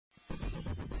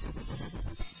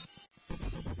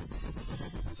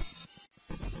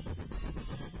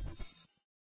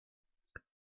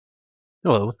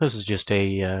Hello, this is just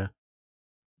a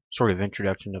sort of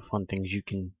introduction to fun things you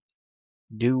can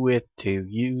do with, to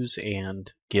use,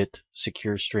 and get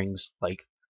secure strings like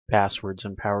passwords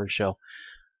in PowerShell.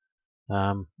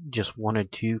 Just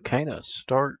wanted to kind of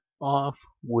start off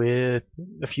with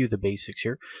a few of the basics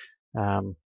here,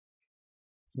 um,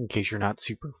 in case you're not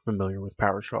super familiar with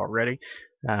PowerShell already.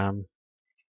 Um,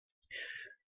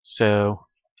 so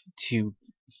to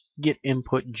get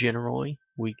input generally,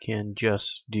 we can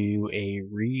just do a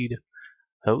read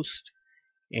host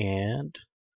and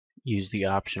use the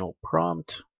optional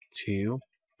prompt to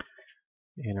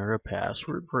enter a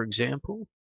password, for example.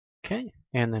 Okay,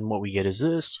 and then what we get is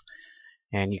this,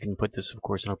 and you can put this, of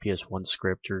course, in OPS1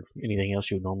 script or anything else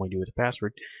you would normally do with a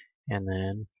password. And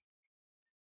then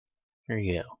there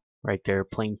you go, right there,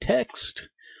 plain text,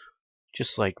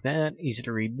 just like that. Easy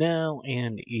to read now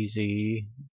and easy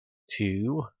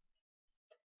to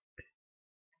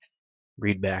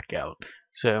read back out.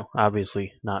 So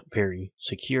obviously not very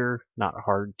secure, not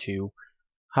hard to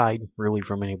hide really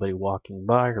from anybody walking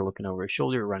by or looking over his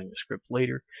shoulder or running the script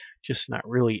later. Just not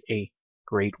really a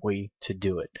great way to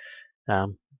do it.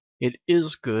 Um, it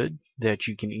is good that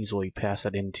you can easily pass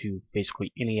that into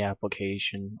basically any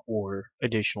application or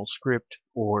additional script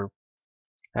or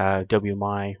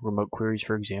WMI remote queries,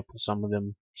 for example. Some of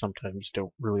them sometimes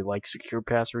don't really like secure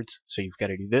passwords, so you've got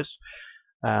to do this.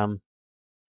 Um,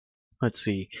 let's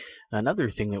see. Another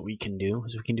thing that we can do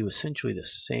is we can do essentially the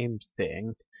same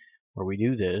thing where we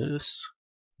do this,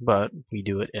 but we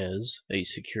do it as a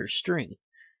secure string.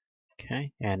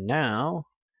 Okay, and now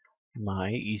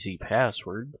my easy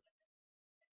password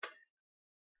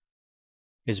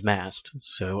is masked,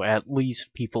 so at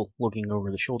least people looking over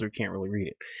the shoulder can't really read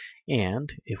it.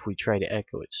 And if we try to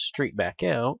echo it straight back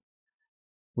out,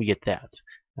 we get that.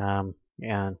 And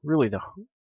really the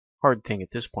hard thing at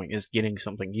this point is getting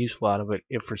something useful out of it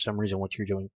if for some reason what you're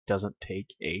doing doesn't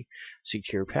take a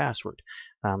secure password.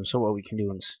 So what we can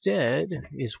do instead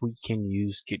is we can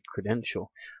use get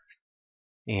credential.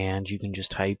 And you can just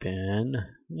type in,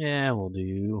 yeah, we'll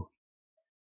do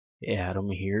Adam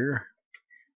here,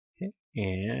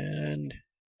 and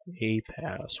a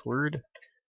password.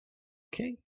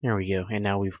 Okay, there we go. And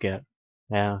now we've got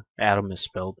Adam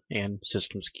misspelled and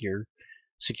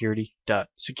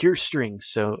System.Security.SecureString.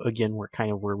 So again, we're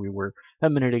kind of where we were a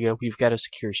minute ago. We've got a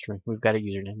secure string, we've got a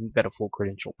username, we've got a full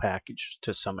credential package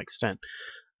to some extent.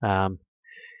 But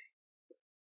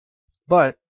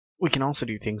we can also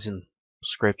do things in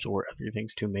scripts or other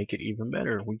things to make it even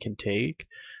better. We can take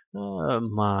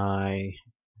my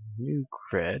new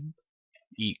cred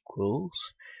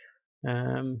equals,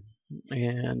 and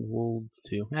we'll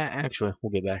do, actually, we'll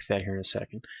get back to that here in a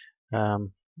second.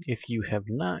 If you have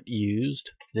not used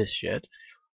this yet,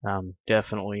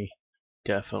 definitely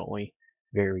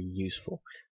very useful.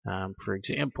 For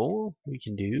example, we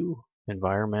can do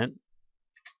environment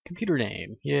computer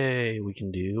name. Yay, we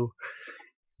can do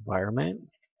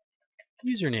environment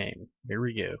username. There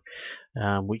we go.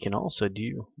 We can also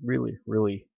do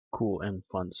really cool and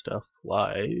fun stuff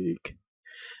like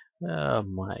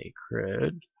my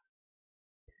cred,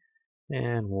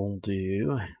 and we'll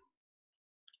do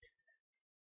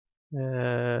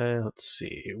let's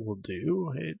see, we'll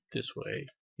do it this way,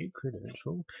 a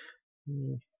credential,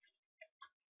 and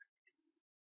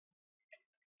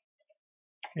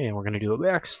we're going to do a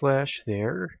backslash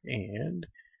there, and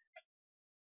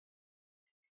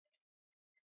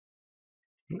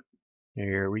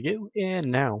there we go.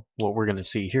 And now what we're going to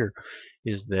see here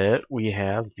is that we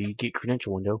have the get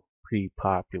credential window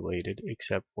pre-populated,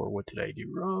 except for, what did I do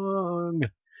wrong?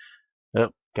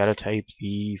 Oh, gotta type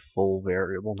the full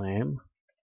variable name.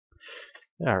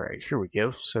 Alright, here we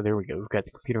go. So there we go. We've got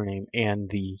the computer name and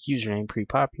the username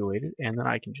pre-populated, and then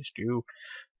I can just do,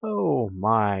 oh,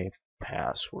 my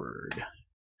password.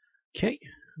 Okay,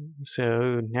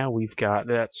 so now we've got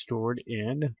that stored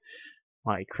in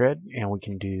my cred, and we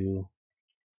can do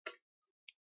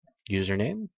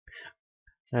username.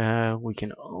 We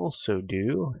can also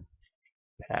do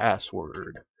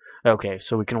password. Okay,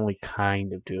 so we can only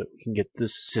kind of do it. We can get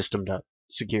this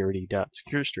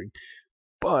System.Security.SecureString,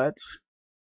 but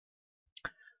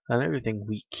another thing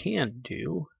we can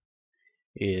do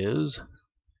is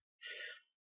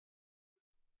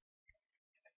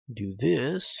do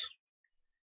this,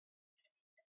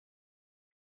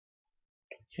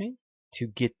 okay, to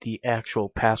get the actual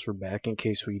password back in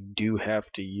case we do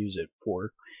have to use it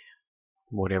for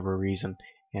whatever reason.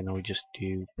 And then we just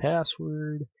do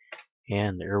password,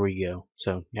 and there we go.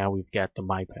 So now we've got the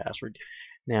my password.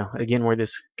 Now again, where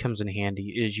this comes in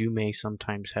handy is you may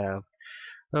sometimes have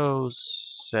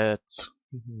set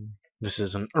This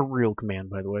isn't a real command,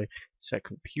 by the way. Set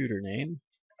computer name.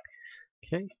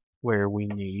 Okay, where we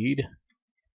need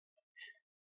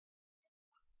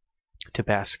to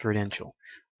pass a credential.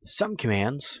 Some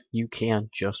commands you can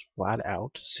just flat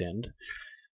out send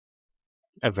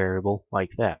a variable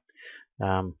like that.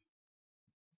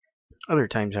 Other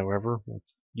times, however, what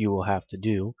you will have to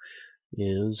do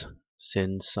is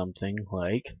send something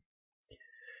like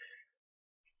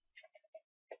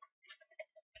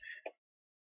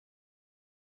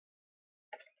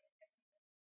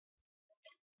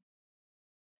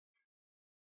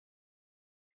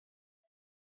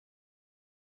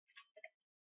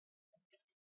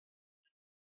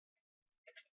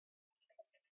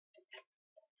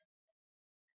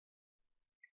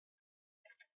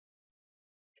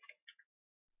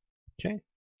okay,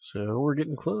 so we're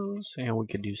getting close, and we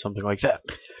could do something like that.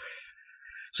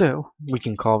 So we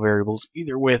can call variables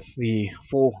either with the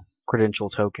full credential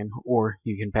token, or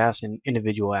you can pass in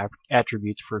individual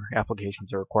attributes for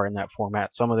applications that require in that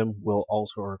format. Some of them will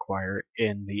also require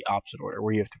in the opposite order,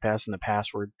 where you have to pass in the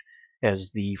password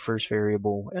as the first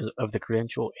variable of the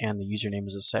credential and the username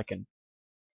as the second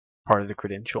part of the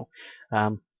credential.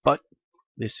 But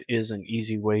this is an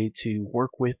easy way to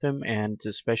work with them, and it's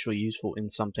especially useful in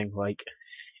something like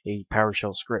a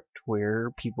PowerShell script where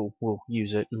people will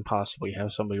use it and possibly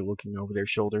have somebody looking over their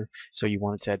shoulder. So you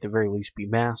want it to at the very least be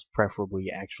masked, preferably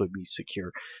actually be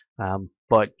secure.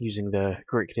 But using the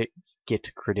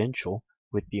get credential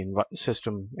with the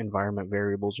system environment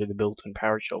variables or the built-in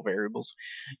PowerShell variables,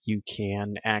 you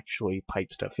can actually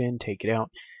pipe stuff in, take it out,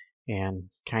 and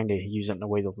kind of use it in a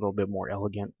way that's a little bit more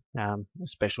elegant,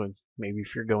 especially maybe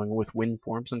if you're going with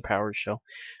WinForms and PowerShell.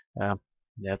 Uh,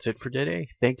 that's it for today.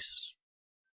 Thanks